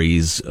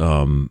series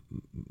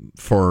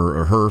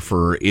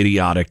for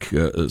idiotic,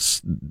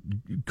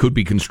 could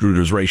be construed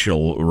as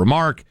racial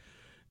remark,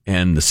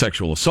 and the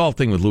sexual assault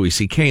thing with Louis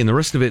C.K. and the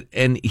rest of it.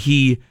 And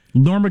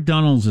Norm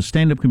MacDonald's a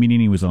stand-up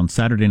comedian. He was on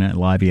Saturday Night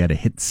Live. He had a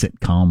hit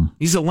sitcom.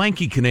 He's a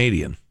lanky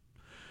Canadian.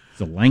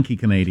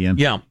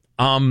 Yeah.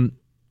 And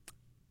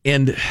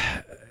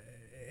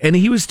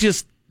he was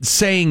just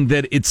saying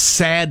that it's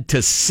sad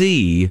to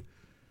see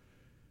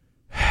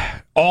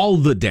all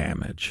the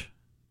damage.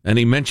 And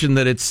he mentioned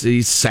that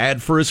he's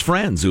sad for his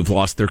friends who've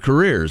lost their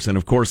careers. And,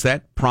 of course,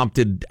 that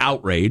prompted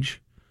outrage.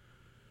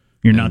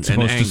 You're not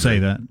supposed to say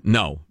that.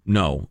 No.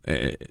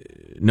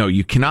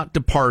 You cannot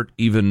depart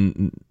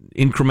even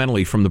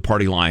incrementally from the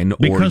party line,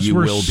 or you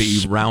will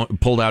be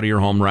pulled out of your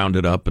home,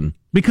 rounded up, and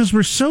because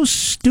we're so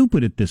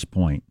stupid at this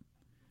point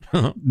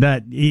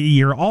that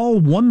you're all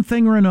one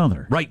thing or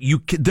another. Right?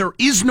 There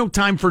is no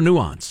time for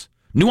nuance.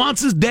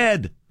 Nuance is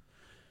dead.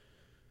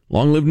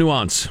 Long live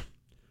nuance.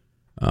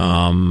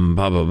 And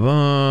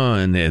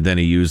then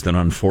he used an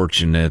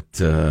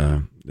unfortunate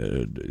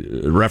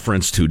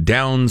reference to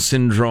Down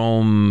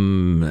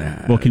syndrome.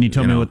 Well, can you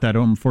tell me what that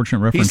unfortunate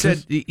reference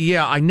is? He said,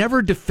 yeah, I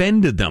never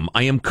defended them.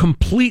 I am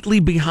completely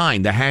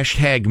behind the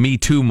hashtag Me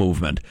Too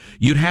movement.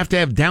 You'd have to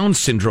have Down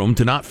syndrome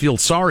to not feel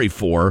sorry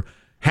for.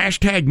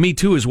 Hashtag Me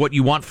Too is what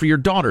you want for your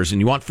daughters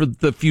and you want for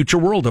the future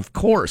world, of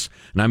course.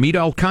 And I meet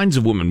all kinds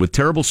of women with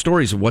terrible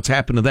stories of what's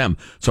happened to them.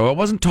 So I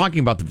wasn't talking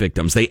about the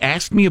victims. They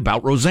asked me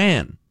about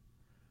Roseanne.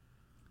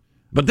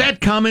 But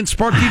that comment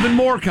sparked even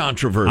more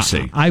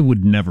controversy. I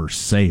would never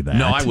say that.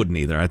 No, I wouldn't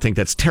either. I think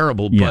that's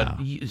terrible. Yeah.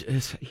 But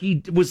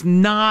he was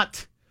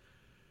not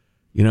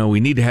we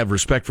need to have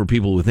respect for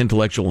people with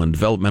intellectual and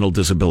developmental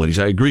disabilities.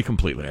 I agree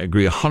completely. I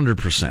agree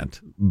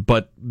 100%.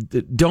 But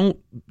don't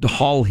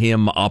haul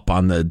him up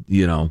on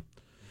the,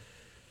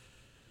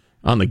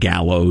 on the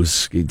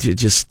gallows.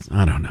 Just,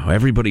 I don't know.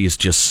 Everybody is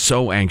just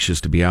so anxious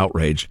to be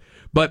outraged.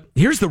 But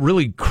here's the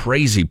really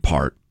crazy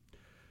part.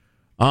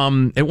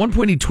 At one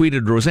point he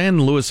tweeted, Roseanne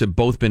and Lewis have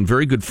both been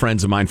very good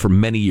friends of mine for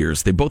many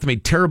years. They both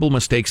made terrible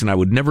mistakes, and I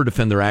would never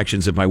defend their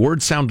actions. If my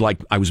words sound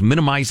like I was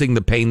minimizing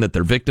the pain that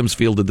their victims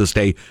feel to this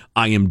day,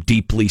 I am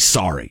deeply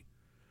sorry.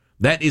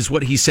 That is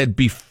what he said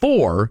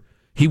before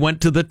he went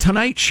to The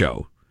Tonight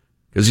Show,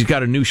 because he's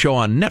got a new show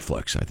on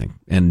Netflix, I think,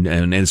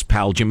 and his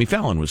pal Jimmy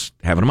Fallon was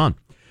having him on.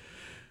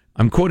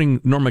 I'm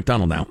quoting Norm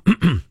MacDonald now.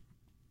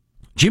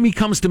 Jimmy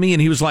comes to me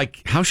and he was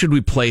like, how should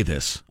we play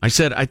this? I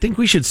said, I think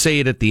we should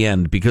say it at the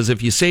end, because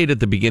if you say it at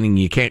the beginning,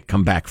 you can't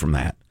come back from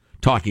that,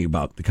 talking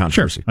about the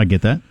controversy. Sure, I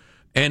get that.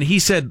 And he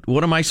said,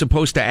 what am I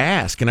supposed to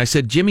ask? And I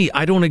said, Jimmy,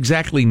 I don't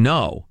exactly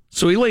know.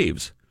 So he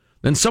leaves.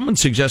 Then someone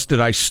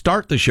suggested I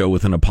start the show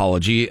with an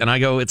apology, and I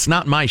go, it's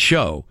not my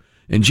show.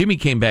 And Jimmy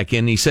came back in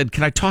and he said,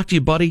 can I talk to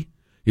you, buddy?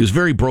 He was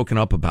very broken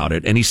up about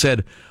it. And he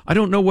said, I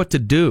don't know what to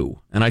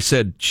do. And I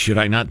said, should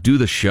I not do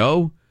the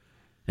show?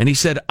 And he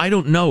said, I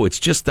don't know. It's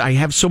just I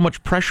have so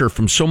much pressure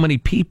from so many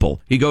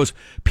people. He goes,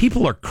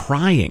 people are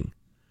crying.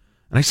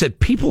 And I said,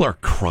 people are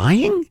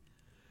crying?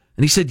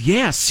 And he said,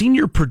 yeah,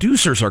 senior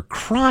producers are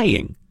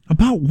crying.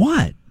 About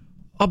what?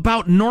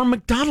 About Norm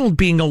MacDonald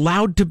being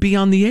allowed to be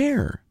on the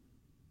air.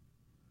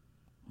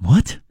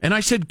 What? And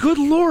I said, good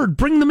Lord,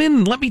 bring them in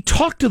and let me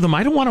talk to them.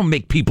 I don't want to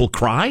make people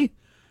cry.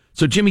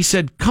 So Jimmy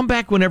said, come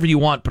back whenever you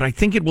want, but I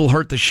think it will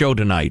hurt the show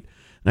tonight.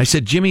 And I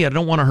said, Jimmy, I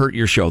don't want to hurt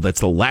your show.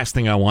 That's the last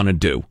thing I want to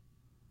do.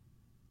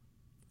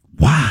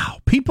 Wow,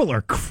 people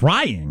are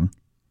crying.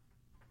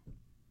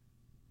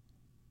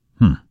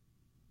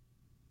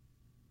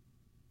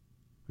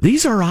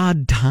 These are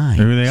odd times.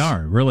 They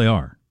are, really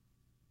are.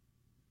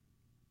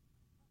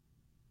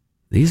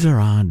 These are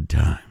odd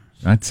times,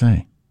 I'd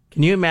say.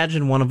 Can you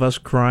imagine one of us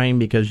crying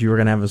because you were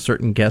going to have a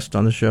certain guest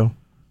on the show?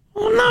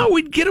 Oh, no,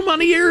 we'd get him on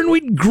the air and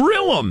we'd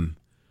grill him.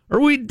 Or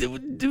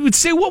we'd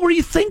say, what were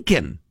you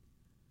thinking?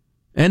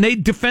 And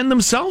they'd defend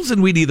themselves,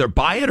 and we'd either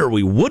buy it or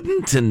we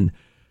wouldn't, and...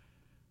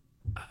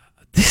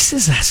 This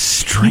is a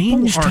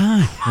strange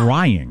time.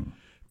 Crying.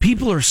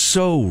 People are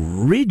so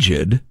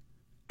rigid,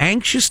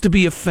 anxious to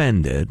be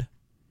offended.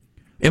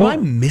 Am I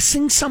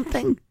missing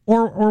something?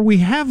 Or we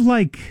have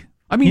like...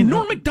 I mean,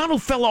 Norm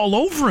MacDonald fell all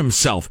over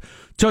himself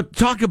to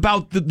talk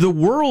about the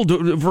world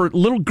for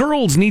little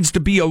girls needs to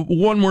be a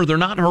one where they're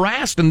not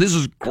harassed, and this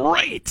is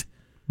great.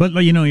 But,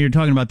 you're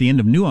talking about the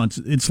end of nuance.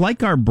 It's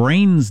like our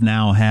brains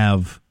now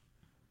have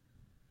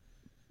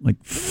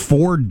like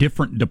 4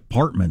 different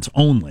departments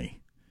only.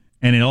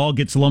 And it all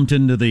gets lumped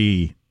into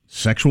the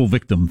sexual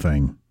victim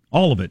thing.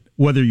 All of it.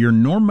 Whether you're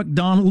Norm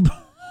MacDonald,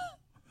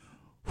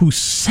 who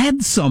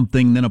said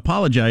something, then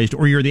apologized,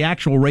 or you're the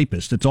actual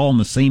rapist. It's all in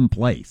the same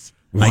place.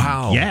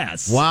 Wow.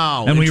 Yes.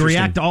 Wow. And we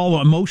react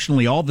all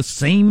emotionally, all the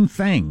same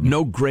thing.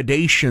 No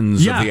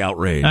gradations of the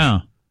outrage.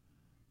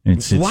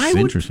 It's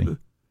interesting.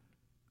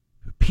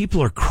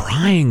 People are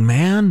crying,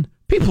 man.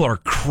 People are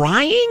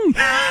crying?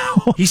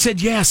 He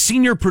said, yeah,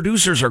 senior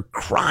producers are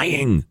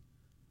crying.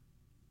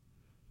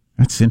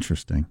 That's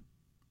interesting.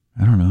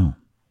 I don't know.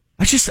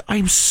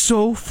 I'm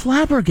so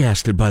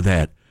flabbergasted by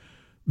that.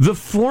 The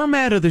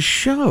format of the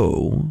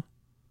show,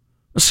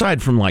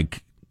 aside from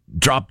like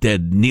drop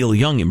dead Neil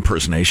Young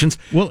impersonations,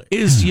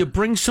 is you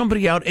bring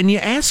somebody out and you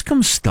ask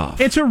them stuff.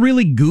 It's a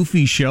really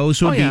goofy show,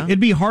 so it'd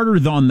be harder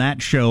on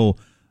that show,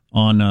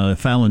 on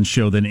Fallon's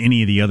show, than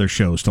any of the other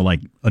shows to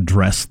like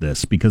address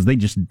this, because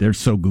they're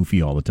so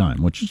goofy all the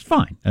time, which is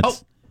fine.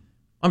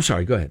 I'm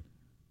sorry, go ahead.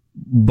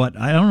 But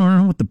I don't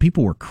know what the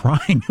people were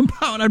crying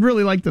about. I'd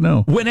really like to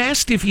know. When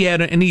asked if he had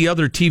any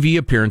other TV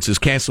appearances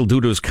canceled due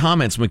to his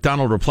comments,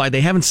 MacDonald replied, they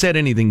haven't said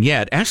anything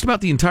yet. Asked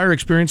about the entire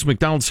experience,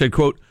 MacDonald said,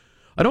 quote,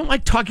 I don't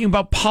like talking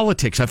about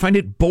politics. I find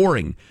it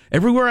boring.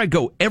 Everywhere I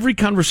go, every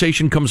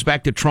conversation comes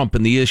back to Trump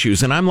and the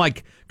issues. And I'm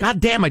like, God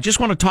damn, I just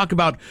want to talk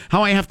about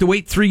how I have to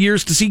wait 3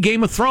 years to see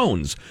Game of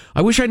Thrones.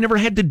 I wish I never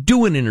had to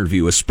do an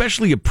interview,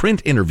 especially a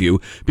print interview,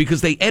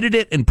 because they edit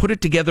it and put it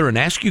together and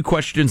ask you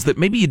questions that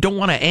maybe you don't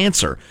want to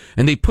answer.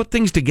 And they put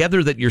things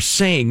together that you're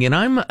saying, and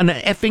I'm an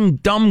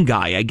effing dumb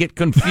guy. I get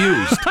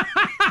confused.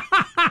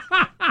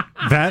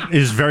 That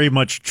is very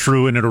much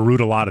true, and it'll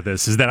root a lot of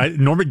this, is that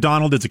Norm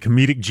MacDonald is a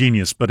comedic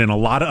genius, but in a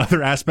lot of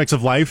other aspects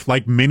of life,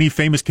 like many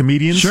famous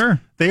comedians,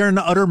 they are an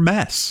utter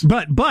mess.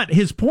 But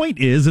his point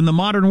is, in the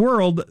modern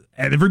world,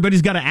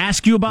 everybody's got to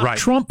ask you about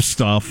Trump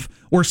stuff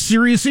or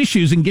serious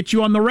issues and get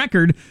you on the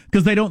record,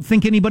 because they don't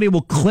think anybody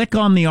will click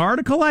on the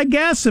article, I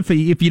guess, if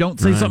you don't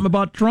say something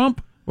about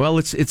Trump. Well,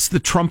 it's the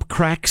Trump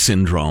crack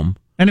syndrome.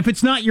 And if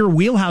it's not your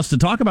wheelhouse to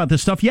talk about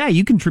this stuff,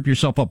 you can trip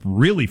yourself up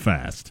really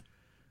fast.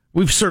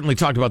 We've certainly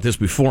talked about this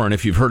before, and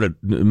if you've heard it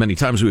many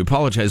times, we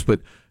apologize.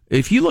 But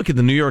if you look at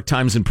the New York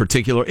Times in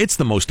particular, it's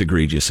the most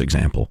egregious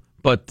example.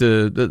 But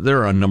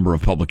there are a number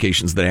of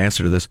publications that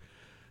answer to this.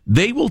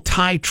 They will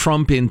tie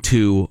Trump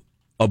into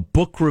a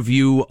book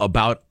review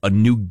about a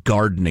new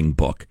gardening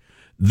book.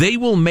 They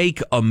will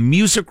make a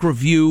music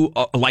review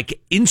like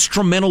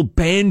instrumental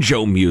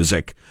banjo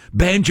music.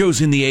 Banjos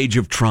in the age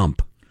of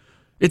Trump.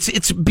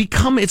 It's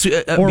become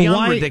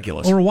beyond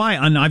ridiculous. Or why,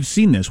 and I've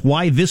seen this,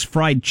 why this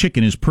fried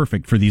chicken is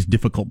perfect for these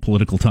difficult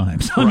political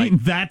times. I mean,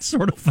 that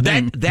sort of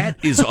thing.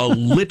 That is a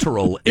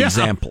literal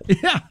example.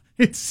 Yeah,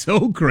 it's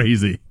so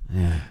crazy.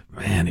 Yeah,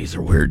 man, these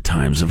are weird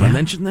times. Have I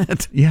mentioned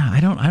that? Yeah, I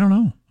don't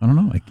know.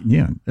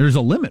 There's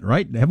a limit,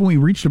 right? Haven't we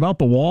reached about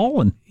the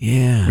wall? And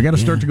we got to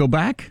start to go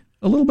back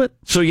a little bit.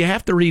 So you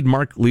have to read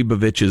Mark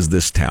Leibovich's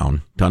This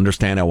Town to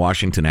understand how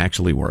Washington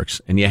actually works.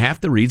 And you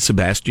have to read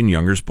Sebastian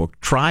Junger's book,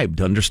 Tribe,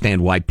 to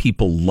understand why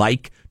people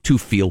like to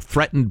feel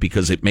threatened,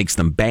 because it makes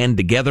them band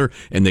together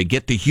and they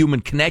get the human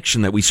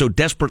connection that we so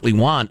desperately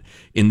want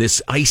in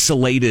this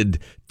isolated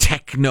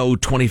techno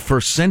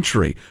 21st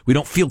century. We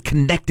don't feel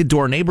connected to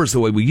our neighbors the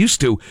way we used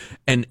to.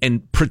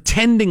 And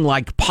pretending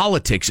like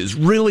politics is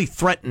really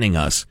threatening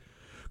us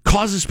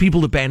causes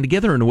people to band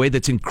together in a way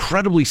that's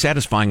incredibly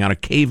satisfying on a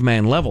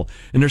caveman level.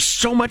 And there's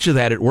so much of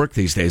that at work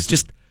these days.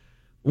 Just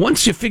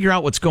once you figure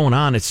out what's going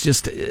on, it's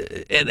just,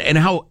 and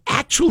how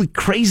actually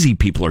crazy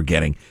people are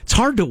getting. It's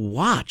hard to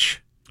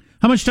watch.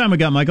 How much time we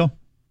got, Michael?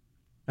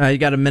 You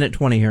got a minute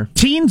 20 here.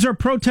 Teens are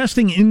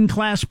protesting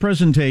in-class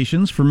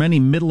presentations. For many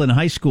middle and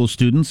high school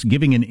students,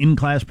 giving an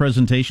in-class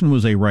presentation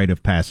was a rite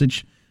of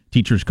passage.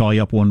 Teachers call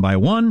you up one by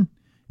one.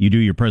 You do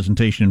your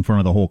presentation in front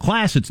of the whole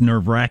class. It's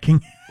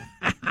nerve-wracking.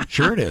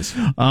 Sure it is.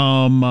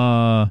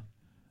 But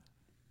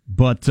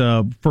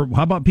how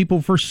about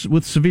people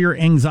with severe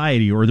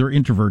anxiety, or they're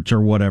introverts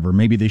or whatever?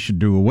 Maybe they should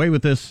do away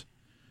with this.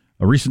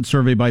 A recent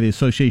survey by the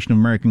Association of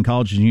American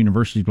Colleges and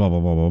Universities, blah, blah,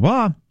 blah, blah,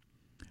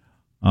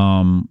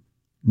 blah.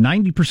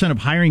 90% of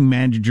hiring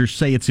managers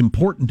say it's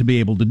important to be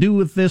able to do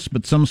with this,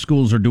 but some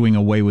schools are doing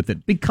away with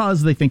it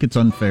because they think it's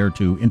unfair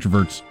to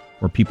introverts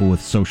or people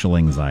with social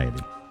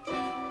anxiety.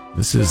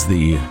 This is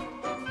the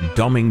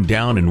dumbing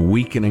down and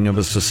weakening of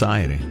a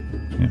society.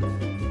 Yeah.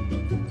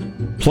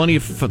 Plenty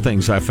of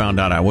things I found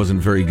out I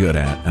wasn't very good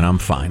at, and I'm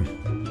fine.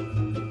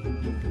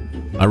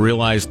 I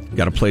realized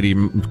got to play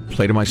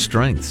to my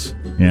strengths.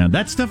 Yeah,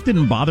 that stuff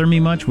didn't bother me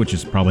much, which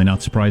is probably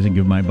not surprising.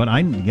 But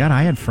I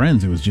had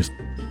friends. It was just,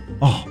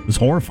 it was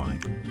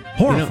horrifying.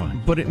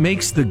 Horrifying. But it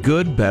makes the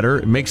good better,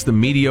 it makes the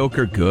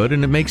mediocre good,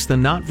 and it makes the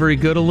not very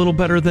good a little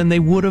better than they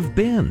would have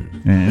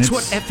been. And that's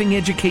what effing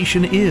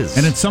education is.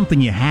 And it's something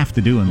you have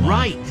to do in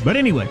life. Right. But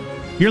anyway,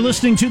 you're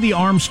listening to the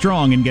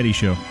Armstrong and Getty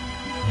Show.